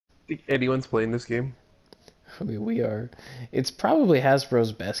Think anyone's playing this game? I mean, we are. It's probably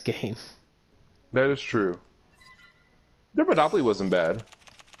Hasbro's best game. That is true. Their Monopoly wasn't bad.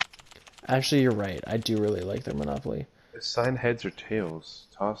 Actually, you're right. I do really like their Monopoly. Assign heads or tails.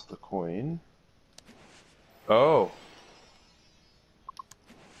 Toss the coin. Oh.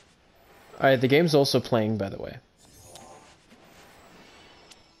 Alright, the game's also playing, by the way.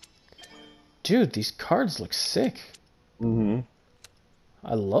 Dude, these cards look sick. Mm-hmm.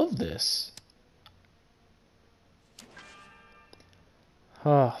 I love this.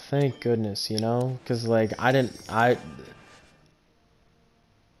 Oh, thank goodness, you know? Because, like,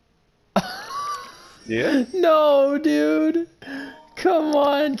 Yeah? No, dude! Come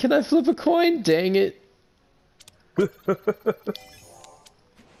on, can I flip a coin? Dang it. I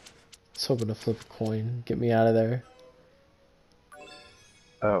was hoping to flip a coin. Get me out of there.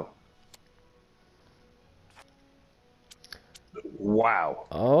 Oh. Wow.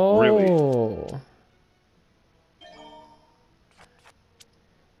 Oh. Really?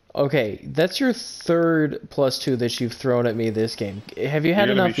 Okay, that's your third +2 that you've thrown at me this game. Have you had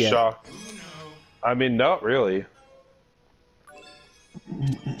You're gonna enough be yet? shocked. I mean, not really.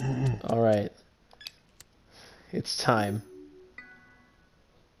 Alright. It's time.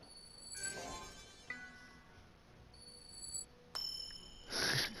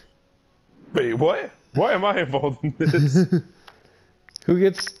 Wait, what? Why am I involved in this? Who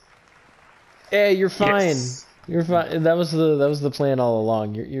gets... Hey, you're fine. Yes. You're fine. That was the plan all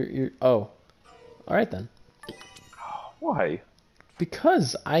along. You're oh. Alright then. Why?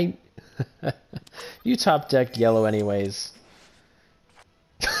 Because I you top decked yellow anyways.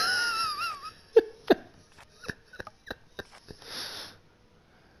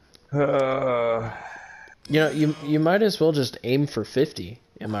 You know, you might as well just aim for 50.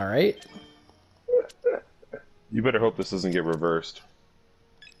 Am I right? You better hope this doesn't get reversed.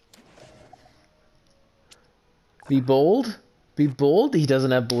 Be bold. Be bold. He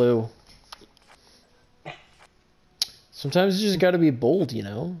doesn't have blue. Sometimes you just gotta be bold, you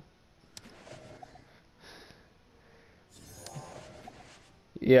know?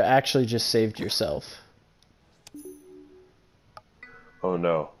 You actually just saved yourself. Oh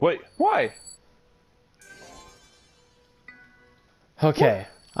no. Wait, why? Okay.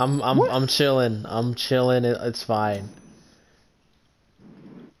 What? I'm chilling. I'm chilling. It's fine.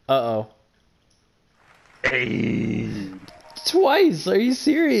 Uh-oh. Hey. Twice. Are you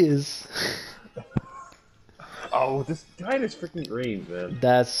serious? Oh, this guy is freaking green, man.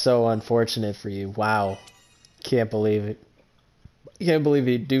 That's so unfortunate for you. Wow. Can't believe it. Can't believe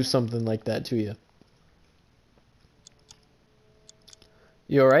he'd do something like that to you.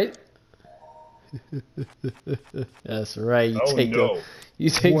 You alright? That's right. You Oh take no. you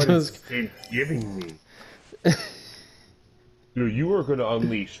take What those. is Finn giving me? Dude, you are gonna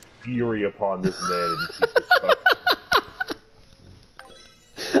unleash fury upon this man and keep this fuck.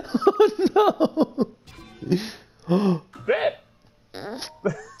 Oh no! Bet!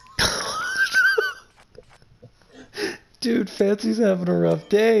 Dude, Fancy's having a rough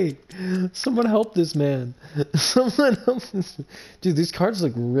day. Someone help this man. Someone help this man. Dude, these cards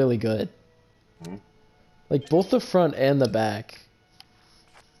look really good. Hmm? Like, both the front and the back.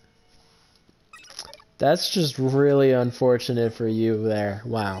 That's just really unfortunate for you there.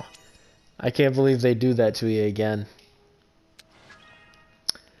 Wow. I can't believe they do that to you again.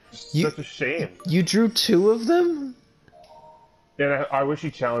 Such a shame. You drew 2 of them? And I wish he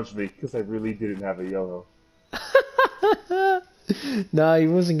challenged me, because I really didn't have a yellow. Nah, he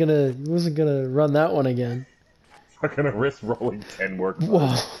wasn't gonna run that one again. I'm not gonna risk rolling 10 more cards.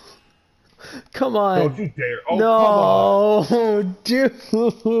 Whoa. Come on. Don't you dare. Oh, No, come on. dude.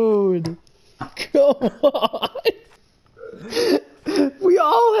 Come on. We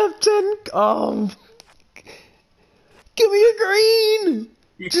all have 10. Give me a green.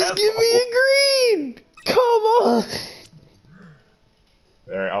 Just give me a green. Come on.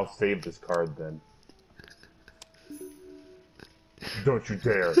 Alright, I'll save this card then. Don't you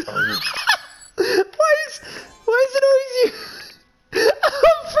dare. Why is it always you?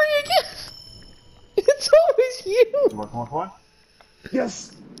 I'm free again. It's always you. Come on, come on, come on.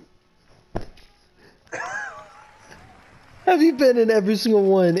 Yes! Have you been in every single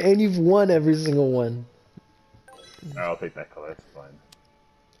one, and you've won every single one? I'll take that color, that's fine.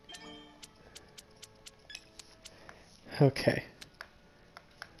 Okay.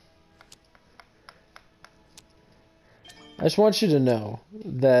 I just want you to know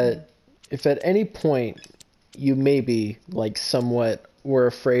that if at any point you maybe, like, somewhat were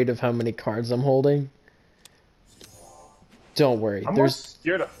afraid of how many cards I'm holding, don't worry. I'm more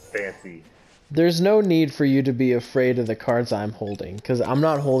scared of Fancy. There's no need for you to be afraid of the cards I'm holding, because I'm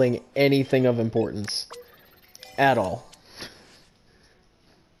not holding anything of importance. At all.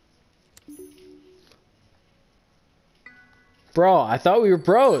 Bro, I thought we were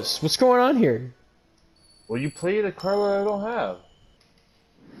bros. What's going on here? Well, you played a card that I don't have.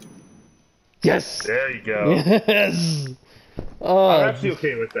 Yes! There you go. Yes! I'm actually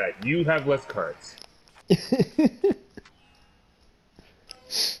okay with that. You have less cards.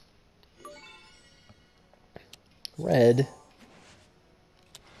 Red.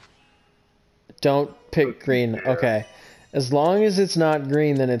 Don't pick green. Okay. As long as it's not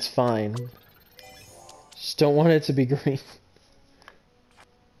green, then it's fine. Just don't want it to be green.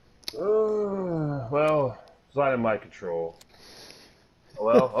 Well, it's not in my control.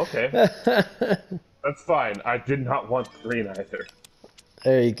 Well, okay. That's fine. I did not want green either.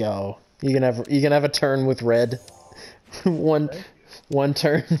 There you go. You can have a turn with red. one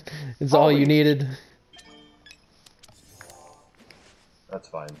turn is all you needed. That's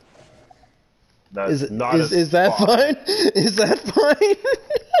fine. Is that fine? Is that fine?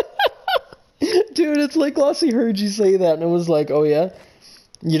 Dude, it's like Glossy heard you say that and it was like, oh yeah?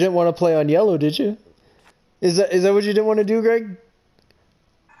 You didn't want to play on yellow, did you? Is that what you didn't want to do, Greg?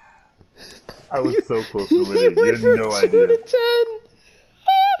 I was so close to winning. You had no idea. 2 to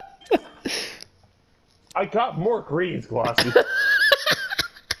 10. I got more greens, Glossy.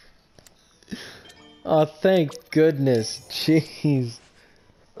 Oh, thank goodness. Jeez.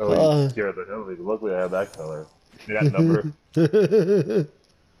 Oh, you scared the hell out of me. Luckily, I have that color. See that number?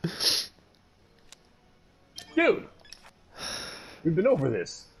 Dude! We've been over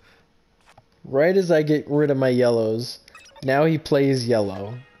this. Right as I get rid of my yellows, now he plays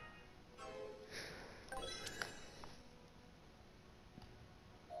yellow.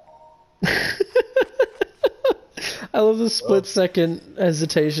 I love the split second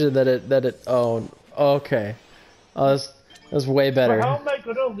hesitation that it oh okay. That was way better. But how am I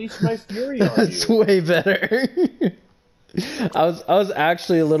gonna unleash my fury on you? That's way better. I was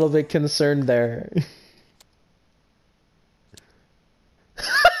actually a little bit concerned there.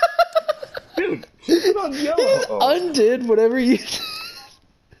 Dude, keep it on yellow. He's undid whatever you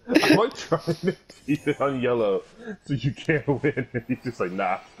I'm like trying to keep it on yellow so you can't win. And he's just like,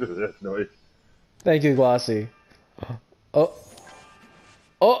 nah, that's noise. Thank you, Glossy. Oh.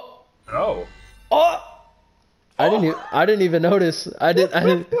 Oh. Oh. Oh. I didn't even notice. I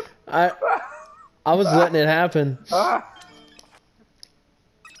was letting it happen.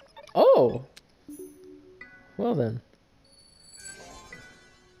 Oh. Well then.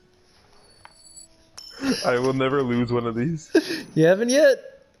 I will never lose one of these. You haven't yet?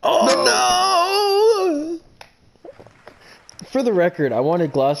 Oh no! For the record, I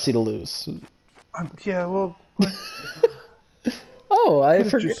wanted Glossy to lose. Yeah, well. Oh, I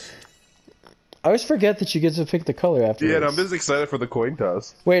forget. I always forget that you get to pick the color afterwards. Yeah, and I'm just excited for the coin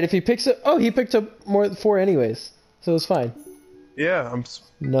toss. Wait, if he picks up... Oh, he picked up more than 4 anyways. So it's fine. Yeah, I'm...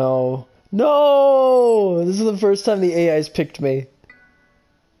 No. No! This is the first time the AI's picked me.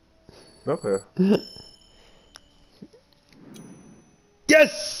 Okay.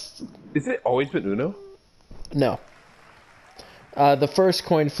 Yes! Is it always been Uno? No. The first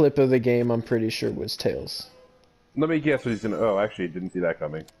coin flip of the game, I'm pretty sure, was tails. Let me guess what he's gonna... Oh, actually, didn't see that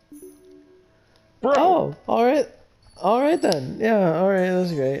coming. Bro! Oh, alright. Alright then. Yeah, alright,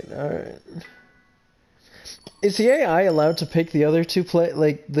 that's great. Alright. Is the AI allowed to pick the other two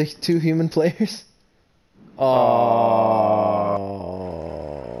the 2 human players? Oh.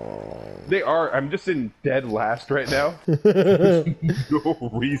 They are. I'm just in dead last right now. There's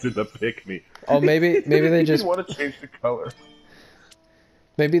no reason to pick me. Oh, maybe they just want to change the color.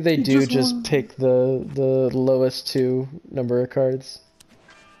 Maybe they do just pick the lowest 2 number of cards.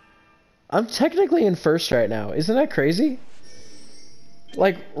 I'm technically in first right now. Isn't that crazy?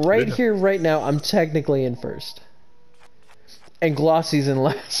 Like, right here, right now, I'm technically in first. And Glossy's in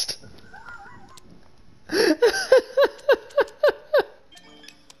last.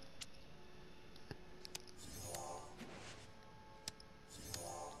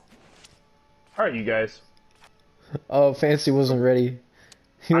 Alright, you guys. Oh, Fancy wasn't ready.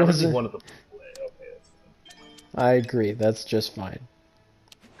 He wasn't. One of them play. Okay, that's fine. I agree. That's just fine.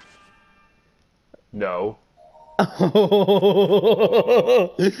 No. That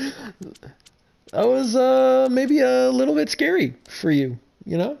was maybe a little bit scary for you,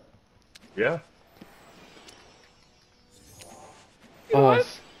 you know? Yeah. You know what?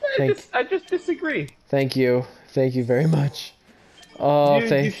 I just disagree. Thank you. Thank you very much. Oh,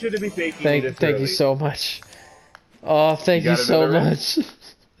 you shouldn't be thanking me this thank early. you so much. Oh, thank you so much.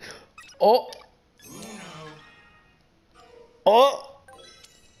 Oh. Oh.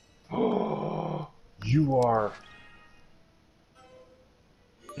 You are...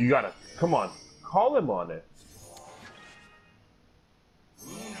 You gotta... Come on. Call him on it.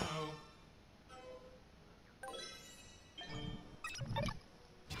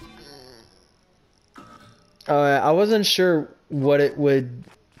 I wasn't sure what it would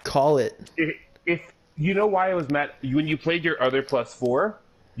call it. If you know why I was mad, when you played your other +4,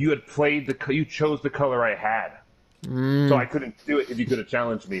 you had played you chose the color I had, so I couldn't do it if you could have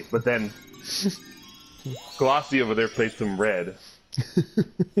challenged me. But then Glossy over there played some red.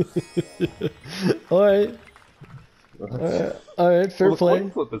 All right. All right, fair play. The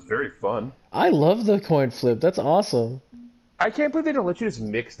coin flip is very fun. I love the coin flip. That's awesome. I can't believe they don't let you just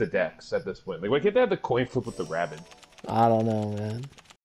mix the decks at this point. Like, why can't they have the coin flip with the Rabbids? I don't know, man.